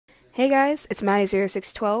Hey guys, it's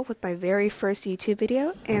Maddie0612 with my very first YouTube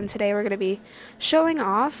video, and today we're going to be showing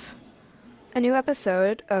off a new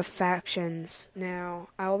episode of Factions. Now,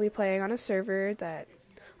 I will be playing on a server that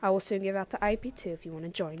I will soon give out the IP to if you want to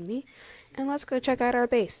join me, and let's go check out our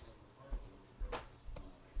base.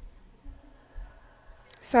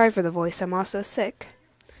 Sorry for the voice, I'm also sick.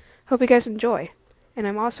 Hope you guys enjoy. And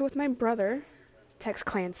I'm also with my brother, Tex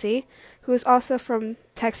Clancy, who is also from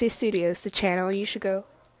Texie Studios, the channel. You should go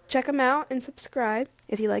check him out and subscribe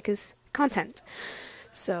if you like his content.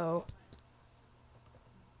 So,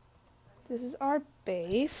 this is our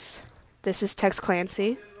base. This is Tex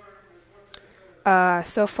Clancy.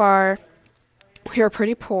 So far, we are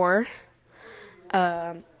pretty poor.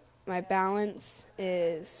 My balance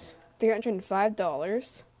is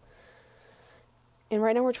 $305. And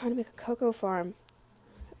right now we're trying to make a cocoa farm,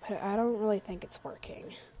 but I don't really think it's working.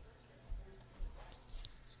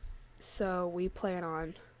 So we plan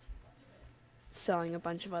on selling a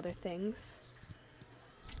bunch of other things.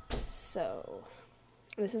 So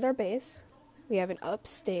this is our base. We have an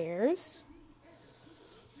upstairs.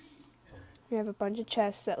 We have a bunch of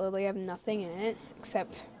chests that literally have nothing in it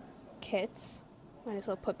except kits. Might as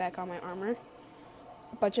well put back on my armor.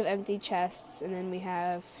 A bunch of empty chests, and then we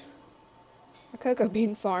have a cocoa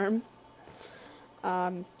bean farm.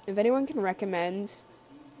 If anyone can recommend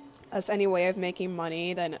us any way of making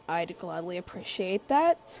money, then I'd gladly appreciate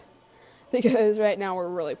that, because right now we're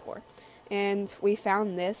really poor. And we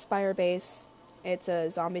found this by our base. It's a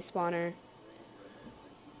zombie spawner.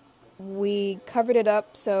 We covered it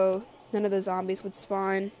up so none of the zombies would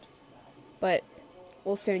spawn, but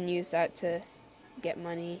we'll soon use that to get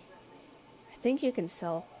money. I think you can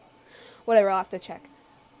sell. Whatever, I'll have to check.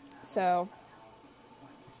 So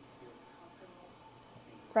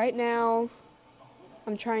right now,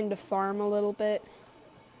 I'm trying to farm a little bit.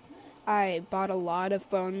 I bought a lot of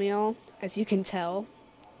bone meal, as you can tell.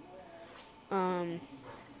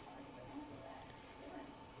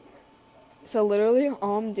 So literally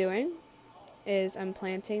all I'm doing is I'm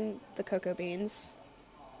planting the cocoa beans,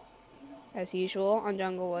 as usual, on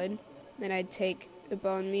jungle wood. Then I'd take the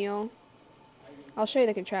bone meal. I'll show you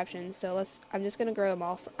the contraption. So I'm just gonna grow them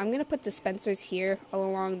all. I'm gonna put dispensers here all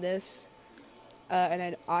along this, and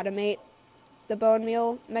then automate the bone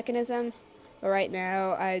meal mechanism. But right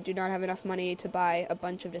now, I do not have enough money to buy a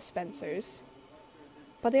bunch of dispensers.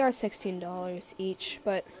 But they are $16 each,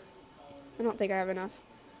 but I don't think I have enough.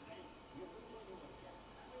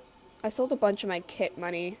 I sold a bunch of my kit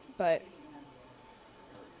money, but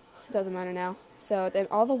it doesn't matter now. So then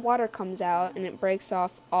all the water comes out, and it breaks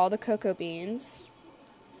off all the cocoa beans.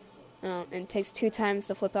 And it takes 2 times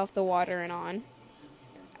to flip off the water and on.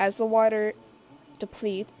 As the water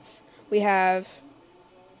depletes, we have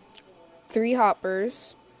 3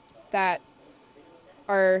 hoppers that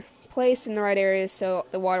are placed in the right areas so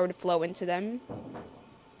the water would flow into them.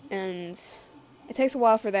 And it takes a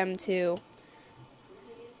while for them to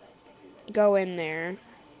go in there.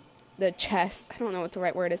 The chest, I don't know what the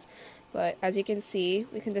right word is, but as you can see,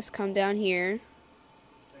 we can just come down here.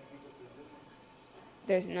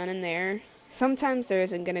 There's none in there. Sometimes there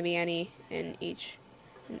isn't going to be any in each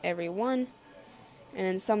and every one. And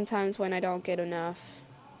then sometimes when I don't get enough,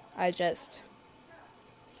 I just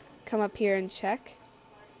come up here and check.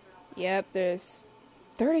 Yep, there's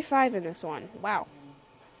 35 in this one. Wow.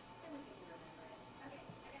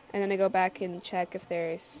 And then I go back and check if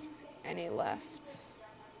there's any left.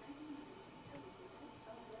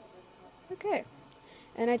 Okay.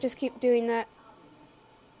 And I just keep doing that.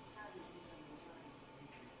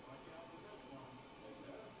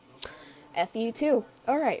 F you too.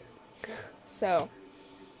 Alright. So,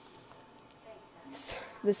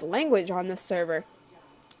 this language on this server.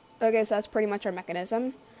 Okay, so that's pretty much our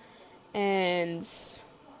mechanism. And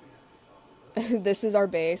this is our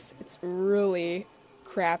base. It's really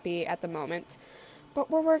crappy at the moment,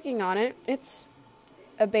 but we're working on it. It's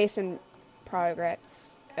a base in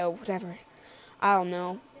progress. Oh, whatever. I don't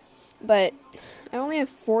know. But I only have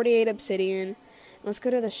 48 obsidian. Let's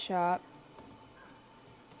go to the shop.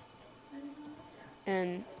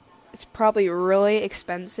 And it's probably really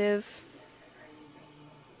expensive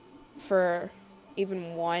for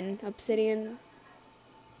even 1 obsidian.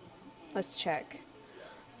 Let's check.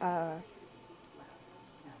 So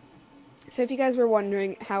if you guys were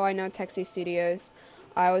wondering how I know Texie Studios,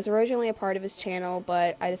 I was originally a part of his channel,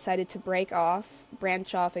 but I decided to branch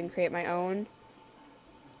off, and create my own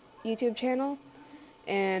YouTube channel.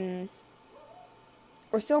 And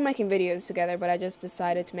we're still making videos together, but I just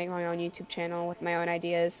decided to make my own YouTube channel with my own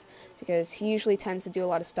ideas, because he usually tends to do a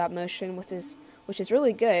lot of stop motion with his, which is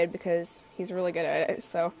really good because he's really good at it.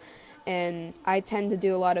 So and I tend to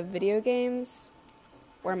do a lot of video games.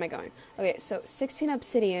 Where am I going? Okay, so 16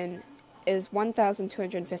 obsidian is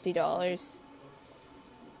 $1,250.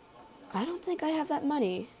 I don't think I have that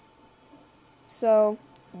money. So,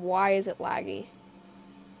 why is it laggy?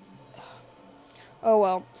 Oh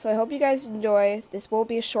well, so I hope you guys enjoy. This will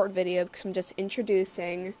be a short video because I'm just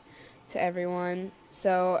introducing to everyone.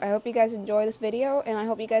 So, I hope you guys enjoy this video, and I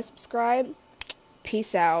hope you guys subscribe.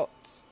 Peace out.